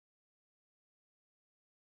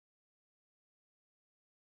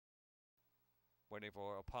Waiting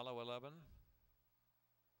for Apollo 11.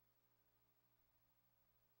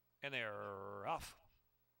 And they're off.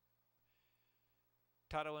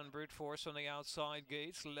 Tato and Brute Force on the outside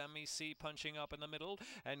gates. Let Me See punching up in the middle.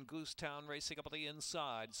 And Goosetown racing up on the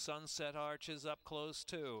inside. Sunset Arch is up close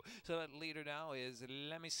too. So that leader now is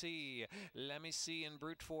Let Me See. Let Me See and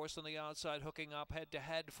Brute Force on the outside hooking up head to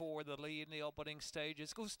head for the lead in the opening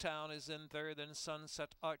stages. Goosetown is in third and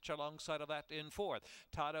Sunset Arch alongside of that in fourth.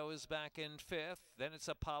 Tato is back in fifth. Then it's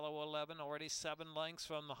Apollo 11, already 7 lengths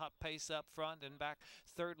from the hot pace up front. And back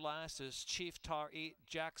third last is Chief Tar E,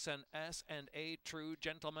 Jackson S, and A True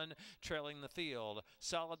Gentleman trailing the field.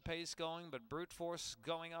 Solid pace going, but Brute Force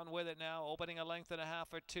going on with it now, opening a length and a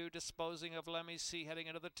half or two, disposing of Let Me See heading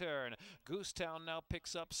into the turn. Goosetown now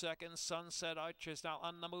picks up second. Sunset Arch is now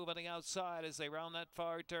on the move on the outside as they round that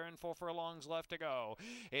far turn. 4 furlongs left to go.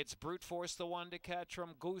 It's Brute Force the one to catch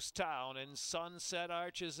from Goosetown, and Sunset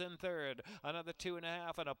Arch is in third. Another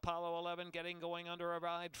 2.5, and Apollo 11 getting going under a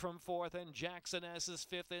ride from fourth, and Jackson S is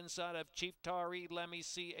fifth inside of Chief Tari. Let Me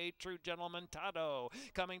See, A True Gentleman, Tato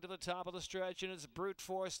coming to the top of the stretch, and it's Brute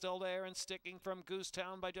Force still there and sticking from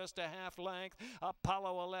Goosetown by just a half length.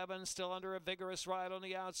 Apollo 11 still under a vigorous ride on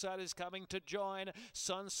the outside is coming to join.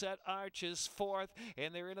 Sunset Arch is fourth,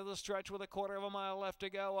 and they're into the stretch with a quarter of a mile left to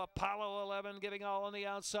go. Apollo 11 giving all on the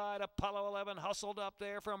outside. Apollo 11 hustled up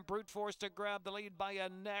there from Brute Force to grab the lead by a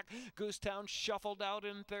neck. Goosetown shuffled out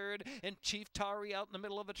in third, and Chief Tari out in the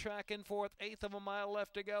middle of the track in fourth. 1/8 of a mile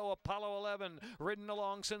left to go. Apollo 11 ridden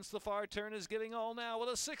along since the far turn is giving all now with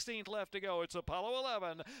a 16th left to go. It's Apollo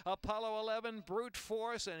 11. Apollo 11, Brute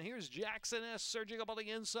Force, and here's Jackson S surging up on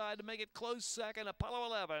the inside to make it close second. Apollo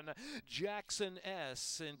 11, Jackson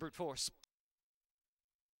S in Brute Force.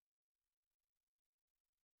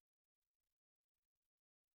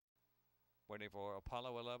 Waiting for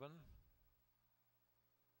Apollo 11.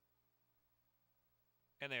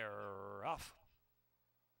 And they're off.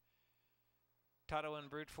 Tato and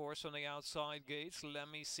Brute Force on the outside gates. Let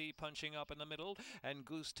Me See punching up in the middle, and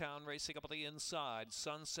Goosetown racing up on the inside.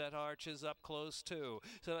 Sunset Arch is up close too.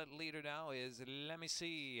 So that leader now is Let Me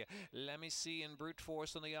See. Let Me See and Brute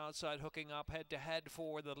Force on the outside hooking up head to head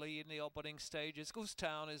for the lead in the opening stages.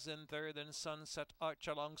 Goosetown is in third and Sunset Arch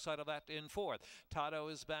alongside of that in fourth. Tato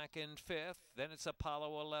is back in fifth. Then it's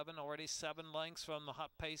Apollo 11, already 7 lengths from the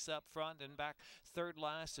hot pace up front, and back third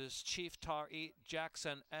last is Chief Tar E,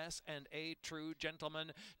 Jackson S, and A True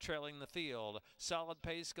Gentleman trailing the field. Solid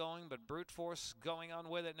pace going, but Brute Force going on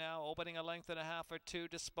with it now, opening a length and a half or two,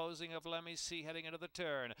 disposing of Let Me See heading into the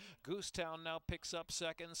turn. Goosetown now picks up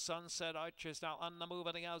second. Sunset Arch is now on the move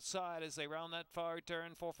on the outside as they round that far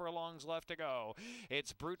turn. 4 furlongs left to go.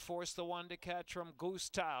 It's Brute Force the one to catch from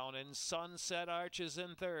Goosetown, and Sunset Arch is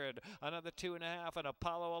in third. Another 2.5, and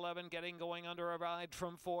Apollo 11 getting going under a ride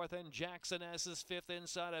from fourth, and Jackson S is fifth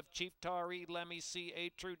inside of Chief Tari. Let Me See, A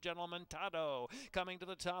True Gentleman, Tato coming to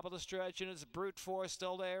the top of the stretch, and it's Brute Force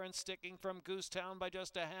still there and sticking from Goosetown by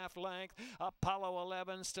just a half length. Apollo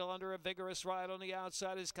 11 still under a vigorous ride on the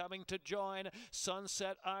outside is coming to join.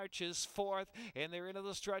 Sunset Arch is fourth, and they're into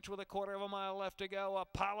the stretch with a quarter of a mile left to go.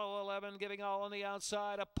 Apollo 11 giving all on the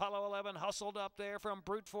outside. Apollo 11 hustled up there from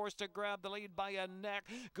Brute Force to grab the lead by a neck.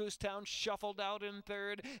 Goosetown shuffled out in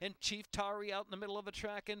third, and Chief Tari out in the middle of the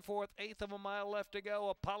track in fourth. 1/8 of a mile left to go.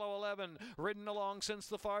 Apollo 11 ridden along since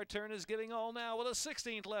the far turn is giving all now with a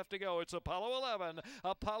 16th left to go. It's Apollo 11.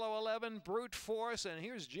 Apollo 11, Brute Force, and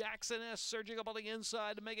here's Jackson S surging up on the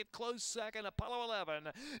inside to make it close second. Apollo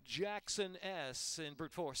 11, Jackson S in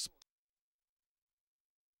Brute Force.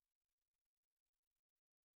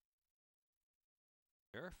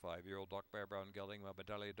 Here, 5-year-old Doc Bear Brown gelding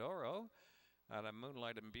Medaglia d'Oro and a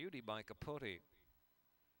Moonlight and Beauty by Capote,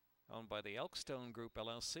 owned by the Elkstone Group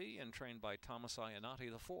LLC and trained by Thomas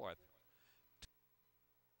Iannotti IV.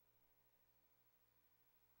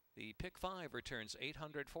 The pick 5 returns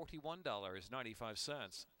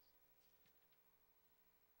 $841.95.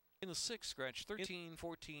 In the 6, scratch 13,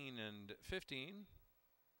 14, and 15.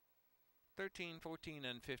 13, 14,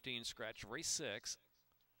 and 15, scratch race 6.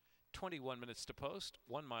 21 minutes to post,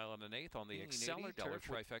 1 mile and an eighth on the Exceller Turf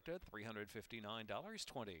trifecta,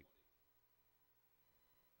 $359.20.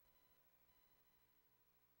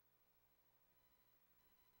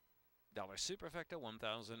 Dollar Superfecta,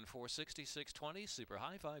 $1,466.20. Super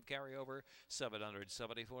High 5 carryover,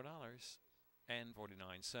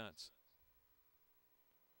 $774.49.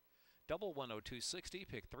 Double 102.60,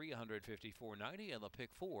 pick $354.90, and the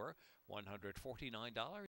pick 4, $149.